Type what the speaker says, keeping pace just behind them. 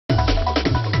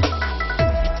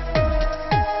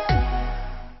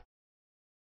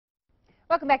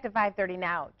Welcome back to 5:30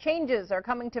 now. Changes are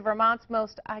coming to Vermont's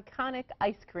most iconic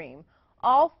ice cream.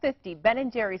 All 50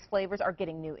 Ben & Jerry's flavors are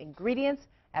getting new ingredients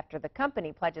after the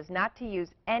company pledges not to use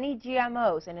any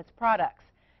GMOs in its products.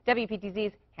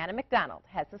 WPTZ's Hannah McDonald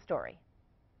has the story.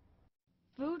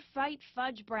 Food Fight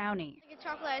Fudge Brownie. Like a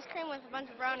chocolate ice cream with a bunch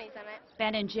of brownies in it.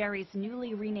 Ben & Jerry's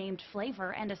newly renamed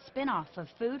flavor and a spin-off of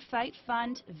Food Fight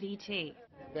Fund VT.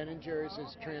 Ben & Jerry's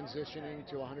is transitioning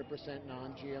to 100%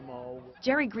 non-GMO.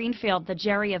 Jerry Greenfield, the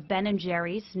Jerry of Ben &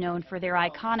 Jerry's, known for their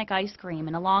iconic ice cream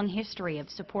and a long history of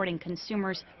supporting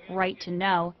consumers' right to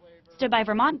know, stood by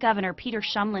Vermont Governor Peter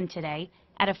Shumlin today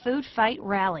at a Food Fight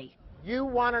rally. You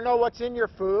want to know what's in your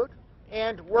food,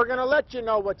 and we're going to let you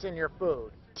know what's in your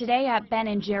food. Today at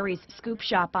Ben & Jerry's Scoop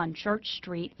Shop on Church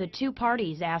Street, the two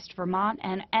parties asked Vermont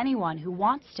and anyone who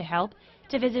wants to help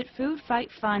to visit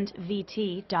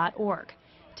foodfightfundvt.org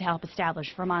to help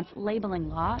establish Vermont's labeling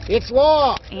law. It's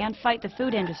law! And fight the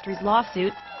food industry's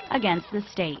lawsuit against the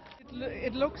state.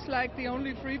 It looks like the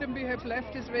only freedom we have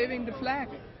left is waving the flag.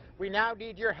 We now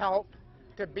need your help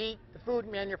to beat the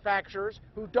food manufacturers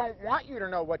who don't want you to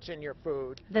know what's in your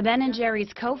food. The Ben &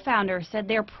 Jerry's co-founder said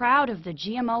they're proud of the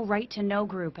GMO Right to Know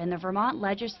group and the Vermont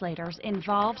legislators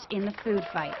involved in the food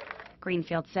fight.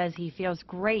 Greenfield says he feels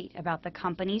great about the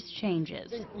company's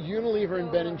changes. Unilever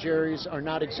and Ben & Jerry's are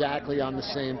not exactly on the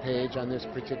same page on this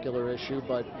particular issue,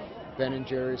 but Ben &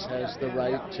 Jerry's has the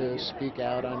right to speak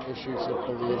out on issues it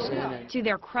believes in. To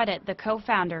their credit, the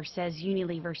co-founder says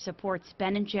Unilever supports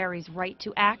Ben & Jerry's right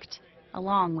to act,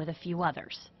 along with a few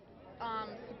others.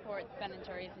 Support Ben &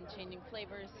 Jerry's in changing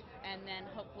flavors and then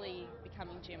hopefully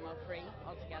becoming GMO-free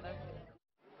altogether.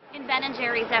 In Ben &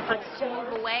 Jerry's efforts to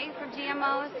move away from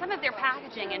GMOs, some of their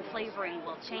packaging and flavoring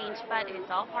will change, but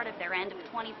it's all part of their end of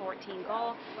 2014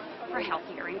 goal for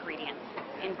healthier ingredients.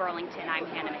 In Burlington, I'm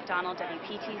Hannah McDonald,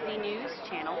 WPTZ News,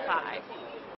 Channel 5.